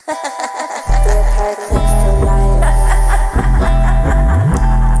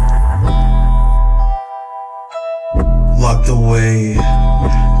Locked away,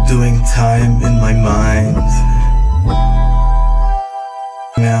 doing time in my mind.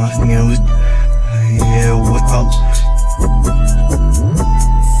 Now, yeah, what up?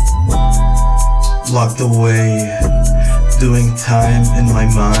 Locked away, doing time in my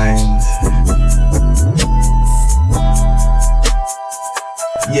mind.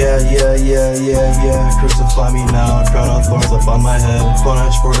 Yeah, crucify me now, crown of thorns up on my head.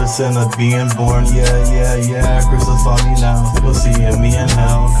 Punish for the sin of being born. Yeah, crucify me now. You'll see me in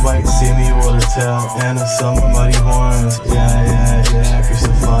hell. Might see me with a tail and some muddy horns. Yeah,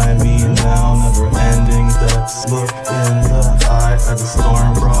 crucify me now. Never ending depths. Look in the eye at the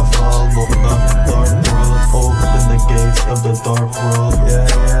storm, bro. Follow the dark world. Open the gates of the dark world.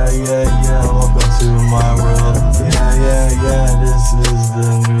 Yeah, welcome to my world. Yeah, this is the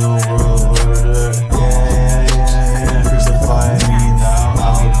new world order. Yeah, crucify me now.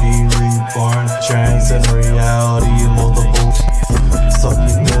 I'll be reborn. Transcend reality, multiple. Suck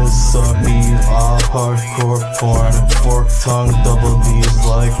me this, suck me off. Hardcore porn. Fork tongue, double D's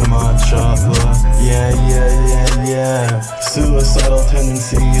like my chocolate. Yeah. Suicidal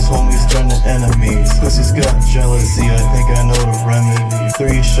tendencies, homies turn to enemies. Pussies got jealousy, I think I know the remedy.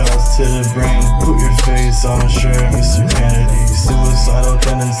 3 shots to the brain, put your face on a shirt, Mr. Kennedy. Suicidal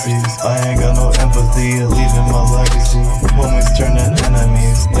tendencies, I ain't got no empathy, leaving my legacy. Homies turn to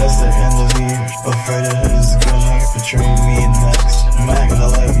enemies, that's the end of me. Afraid of who's gonna betray me next.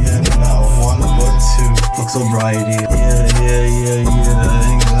 Magna like it, not 1 but 2. Fuck sobriety, yeah,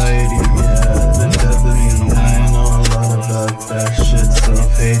 anxiety, the death of me. I know a lot about that shit,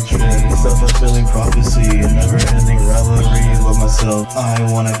 self-hatred, self-fulfilling prophecy, never-ending rivalry with myself. I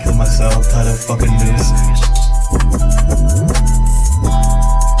wanna kill myself, tie the fucking noose.